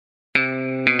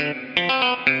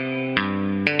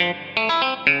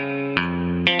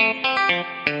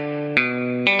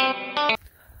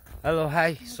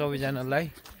High सबैजनालाई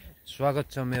स्वागत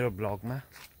छ मेरो ब्लगमा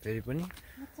फेरि पनि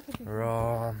र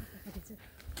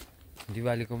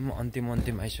दिवालीको पनि अन्तिम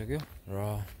आइसक्यो र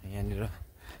यहाँनिर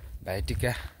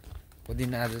भाइटिकाको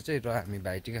दिन आज चाहिँ र हामी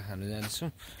भाइटिका खानु जान्छौँ।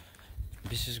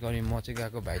 विशेष गरी म चाहिँ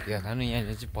गएको भाइटिका खानु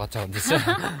यहाँनिर चाहिँ पचाउँदैछ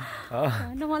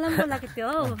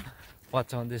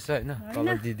पचाउँदैछ होइन तल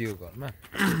दिदीको घरमा।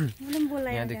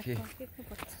 यहाँदेखि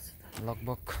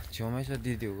लगभग छेउमै छ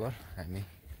दिदीको घर, हामी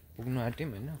पुग्नु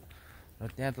आँट्यौँ होइन। र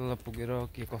त्यहाँ तल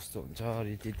पुगेर के कस्तो हुन्छ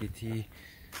रीतिथिति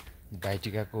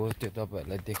भाइटिकाको त्यो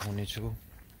तपाईँहरूलाई देखाउने छु।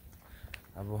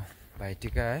 अब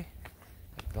भाइटिका है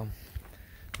एकदम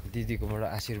दिदीकोबाट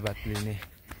आशीर्वाद लिने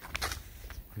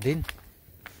दिन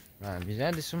र हामी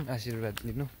जाँदैछौँ आशीर्वाद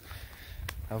लिनु।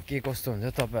 अब के कस्तो हुन्छ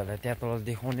तपाईँहरूलाई त्यहाँ तल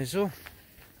देखाउने छु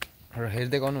र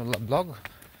हेर्दै गर्नु ल ब्लग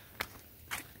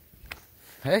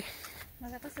है।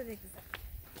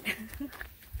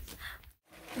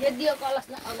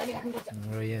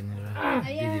 र यहाँनिर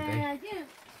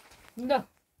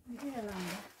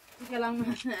टिका लाउनु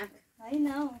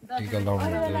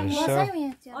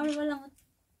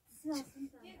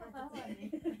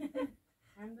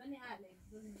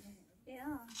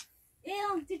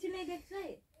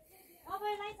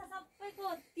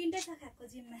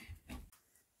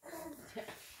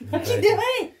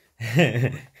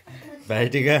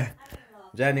भाइटिका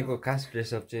जानेको खास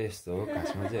ड्रेसअप चाहिँ यस्तो हो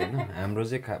खासमा चाहिँ होइन। हाम्रो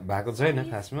चाहिँ भएको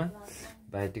छैन खासमा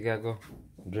भाइटिकाको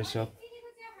ड्रेसअप।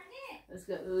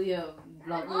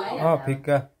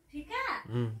 फिक्का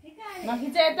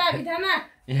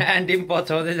यहाँ आन्टी पनि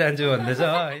पछाउँदै जान्छु भन्दैछ है।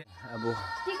 अब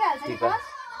टिका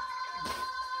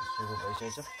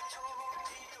भइसकेछ।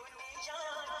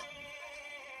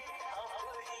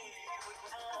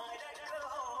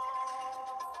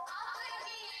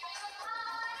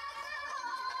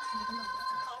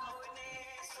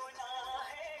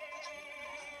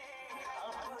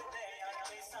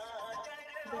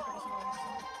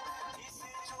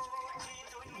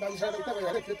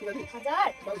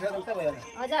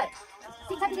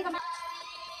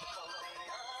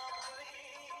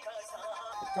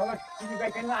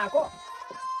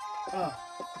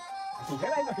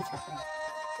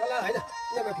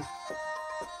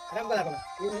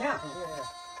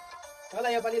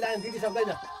 योपालि लाने दिदी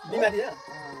सक्दैन बिमारी छ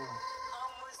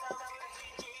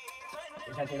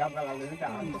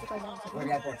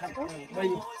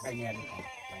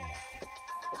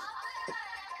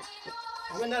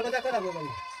नर्मदा कता गयो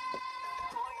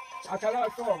अचल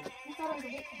यसो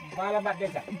बाला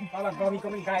बाँध्दैछ तल गमीको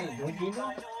पनि गाई धोइदिनु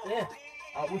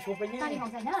उसको पनि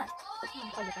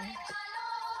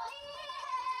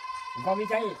गमी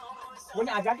चाहिँ कुन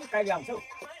आज कि कहिले आउँछौ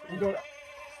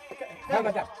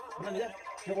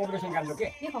त्यो ओपरेसन गर्नु के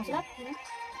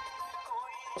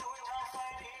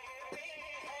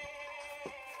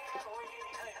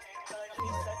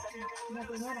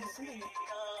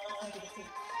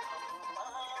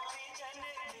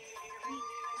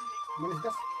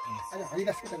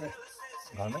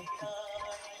घरमै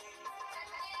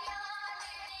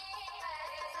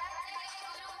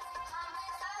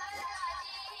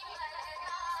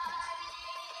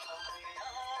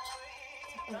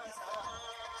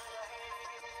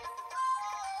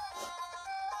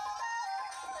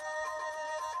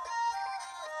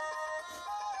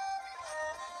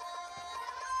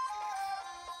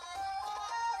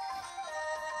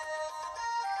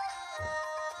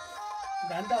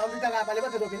धान त अमृता लापाले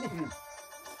मात्रै रोप्यो नि।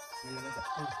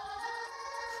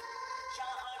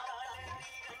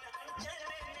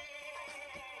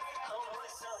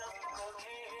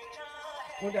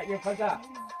 यो खर्च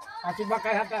अस्ति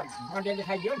मकै त बन्डेले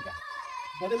खाइदियो नि त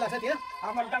बदल लाग्छ त्यहाँ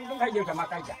अब टङटङ खाइदियो त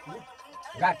मकै त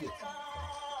राति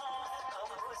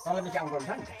तल बिचाउनु गर्छ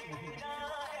नि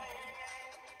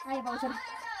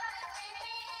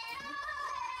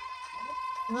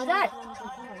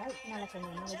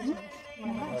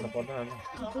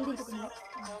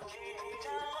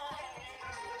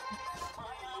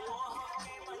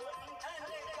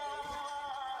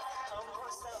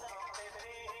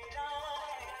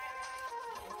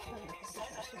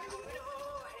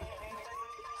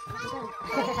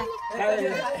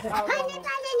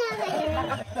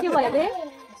के भयो रे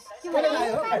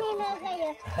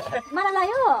मलाई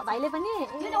लाग्यो भाइले पनि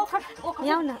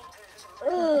यहाँ न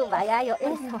भाइ आयो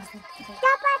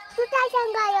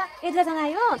एजासँग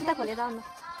आयो जुत्ता खोलेर आउनु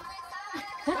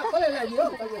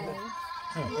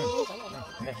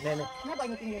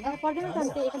पर्दैन त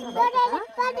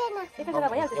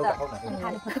भइहाल्छ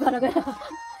पर्दैन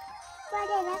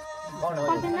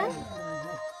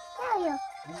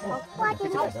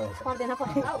पर्दैन पर्दैन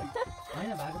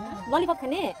ललिपप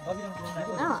खाने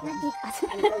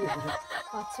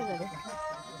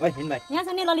यहाँ छ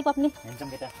नि ललिपप नि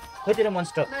खोइ तेरो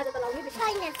मनस्टर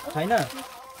छैन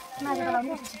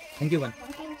थ्याङ्क यू भन्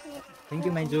थ्याङ्क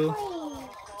यू माइजू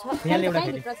यहाँले एउटा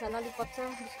ललिपप छ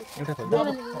एउटा खोइ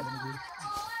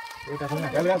एउटा खोइ न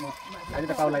आज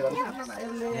त पाउलाई गर्नु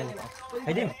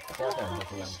खाइदिउँ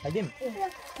खाइदिउँ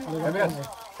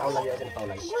पाउलाई आज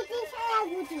पाउलाई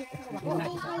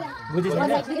बुझी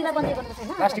छैन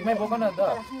प्लास्टिकमै बोक न त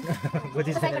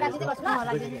बुझी छैन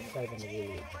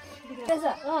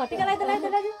टिका लगाइ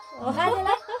दाजु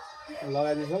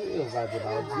लगाइदिन्छौ यो बाजे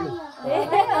भाउजू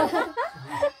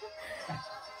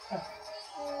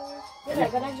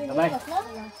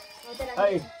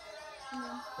हाय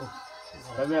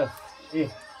रमेश ए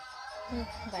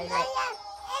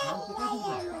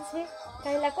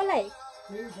काइला कसलाई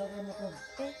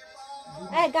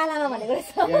ए गालामा भनेको रहेछ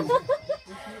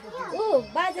ऊ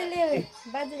बाजेले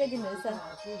दिनुहुन्छ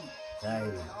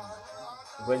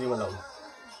गोजीमा लगाऊ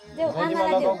देऊ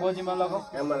आमालाई देऊ गोजीमा लगाऊ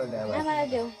आमालाई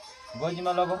देऊ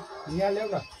गोजीमा लगाऊ यहाँ ल्याउ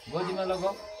न गोजीमा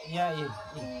लगाऊ यहाँ ए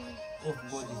ओ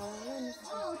गोजी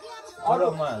अरू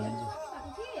म हालिदिन्छु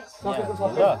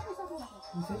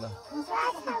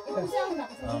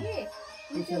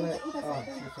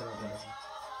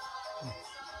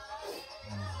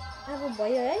अब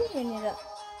भयो है यहाँनिर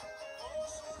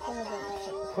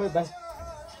खोइ भाइ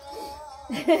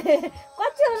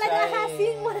कतिलाई त आँखा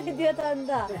सिङ बनाइदियो त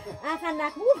अन्त आँखा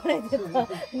नाक मुख बनाइदियो त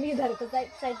निधारको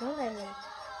साइडमा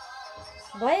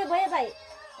भयो भयो भाइ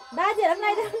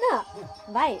बाजेहरूलाई पनि लगाइदेऊ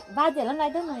न भाइ बाजेहरूलाई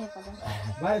पनि लगाइदेऊ न एकपल्ट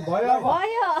भाइ भयो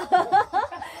भयो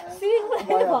सिङ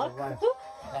बनाइदियो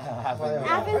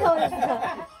आफै लगाउँछ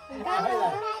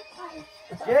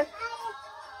के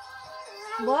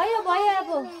भयो भयो अब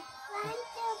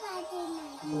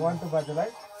 1 2 बाजे भाइ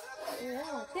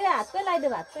त्यो हातकै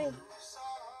लगाइदेऊ हातकै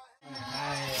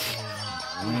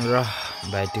र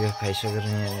भाइटिका खाइसकेर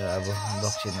यहाँ अब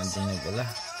दक्षिणा दिने बेला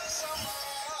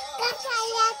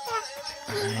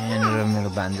यहाँनिर मेरो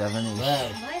भान्जा पनि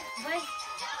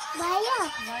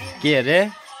के अरे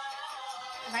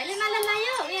भाइले माला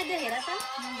लायो यहाँ देखेर त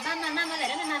नामा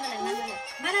हेर न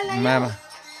माला मामा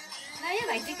लायो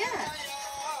भाइटिका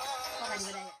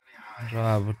र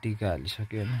अब टिका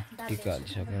हालिसक्यो होइन टिका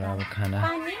हालिसकेर अब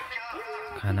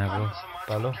खानाको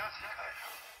पालो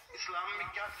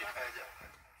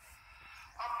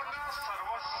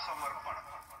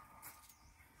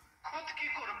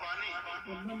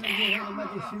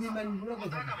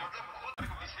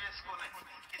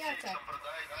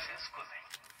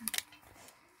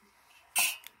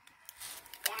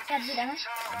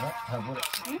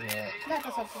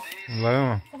भयो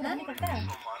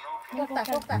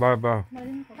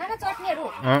भयो चटनीहरू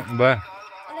भयो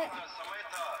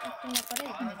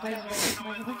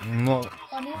म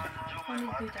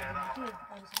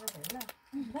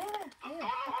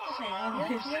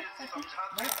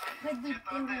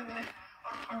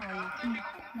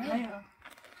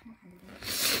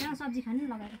सब्जी खानु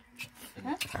लगाएर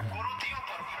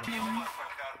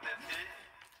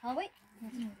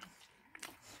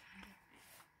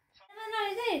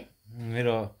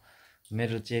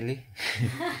मेरो चेली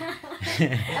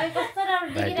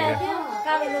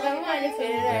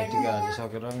भाइटिका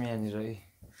हालिसकेर पनि यहाँनिर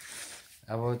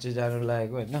अब चाहिँ जानु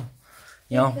लागेको होइन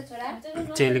यहाँ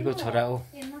चेलीको छोरा हो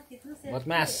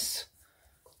बदमास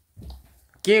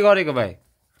के गरेको भाइ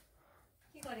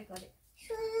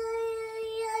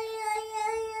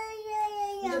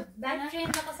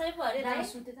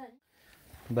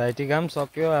भाइटिका पनि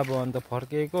सक्यो अब अन्त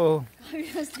फर्किएको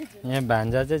यहाँ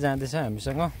भान्जा चाहिँ जाँदैछ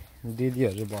हामीसँग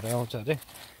दिदीहरू भरे आउँछ अरे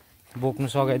बोक्नु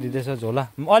सघाइदिँदैछ झोला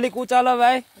अलिक उचाल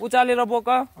भाइ उचालेर बोक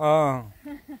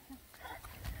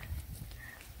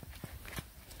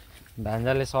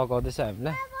भान्जाले सघाउँदैछ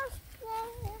हामीलाई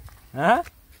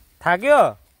थाक्यो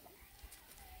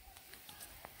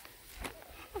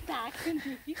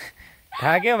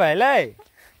थाक्यो भाइलाई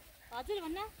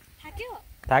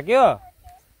थाक्यो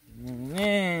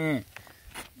ए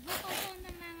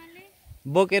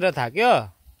बोकेर थाक्यो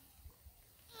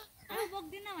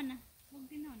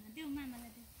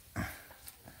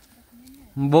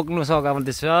बोक्नु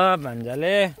सघाउँदैछ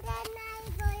भान्जाले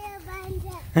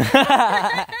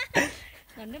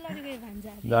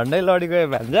झन्डै लडिगयो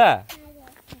भान्जा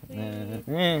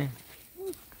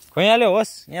खोइ यहाँ ल्याऊ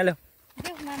होस् यहाँ ल्याऊ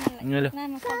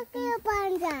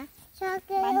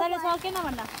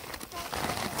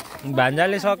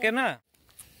भान्जाले सकेन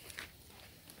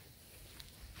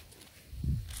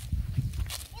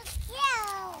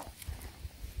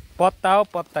पत्ता हो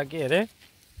पत्ता के अरे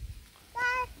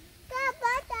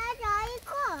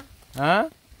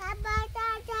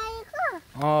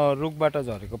रुखबाट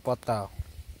झरेको पत्ता हो।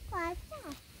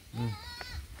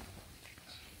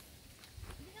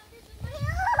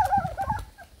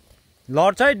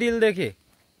 लड्छ है डिलदेखि।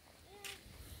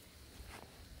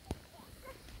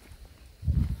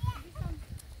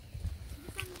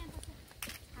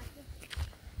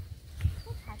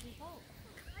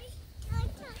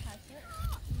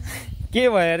 के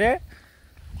भयो रे?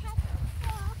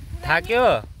 थाक्यो?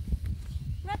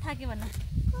 पुरा थाक्यो भन्न।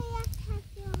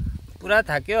 पुरा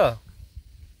थाक्यो?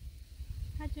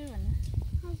 हजुर भन्न।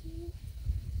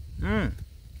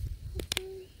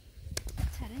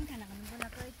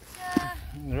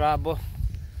 र अब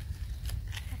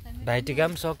भाइटिका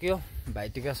पनि सक्यो।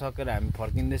 भाइटिका सकेर हामी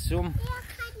फर्किँदैछौँ।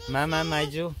 मामा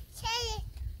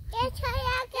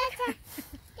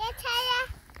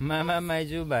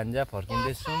माइजू भान्जा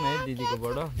फर्किँदैछौँ है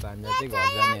दिदीकोबाट। भान्जा चाहिँ घर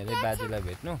जाने अरे बाजेलाई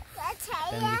भेट्नु,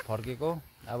 त्यहाँदेखि फर्केको।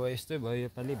 अब यस्तै भयो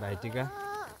योपालि भाइटिका।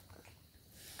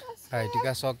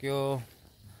 भाइटिका सक्यो,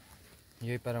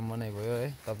 यही पारा मनाइ भयो है।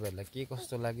 तपाईँहरूलाई के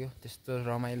कस्तो लाग्यो? त्यस्तो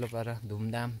रमाइलो पारा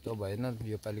धुमधाम त भएन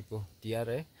योपालिको तिहार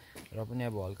है, र पनि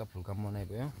अब हल्का फुल्का मनाइ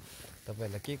भयो।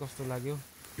 तपाईँहरूलाई के कस्तो लाग्यो?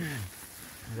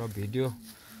 र भिडियो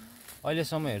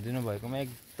अहिलेसम्म हेरिदिनु भएकोमा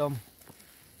एकदम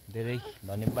धेरै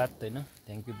धन्यवाद होइन।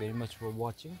 Thank you very much for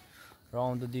watching. र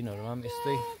आउँदो दिनहरूमा पनि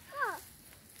यस्तै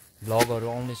भ्लगहरू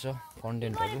आउनेछ,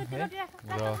 कन्टेन्टहरू है।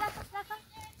 र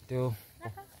त्यो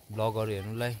भ्लगहरू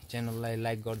हेर्नुलाई च्यानललाई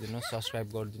लाइक गरिदिनुहोस्, सब्सक्राइब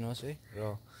गरिदिनुहोस् है।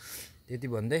 र त्यति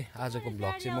भन्दै आजको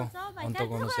भ्लग चाहिँ म अन्त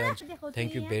गर्न चाहन्छु।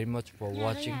 Thank you very much for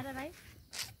watching.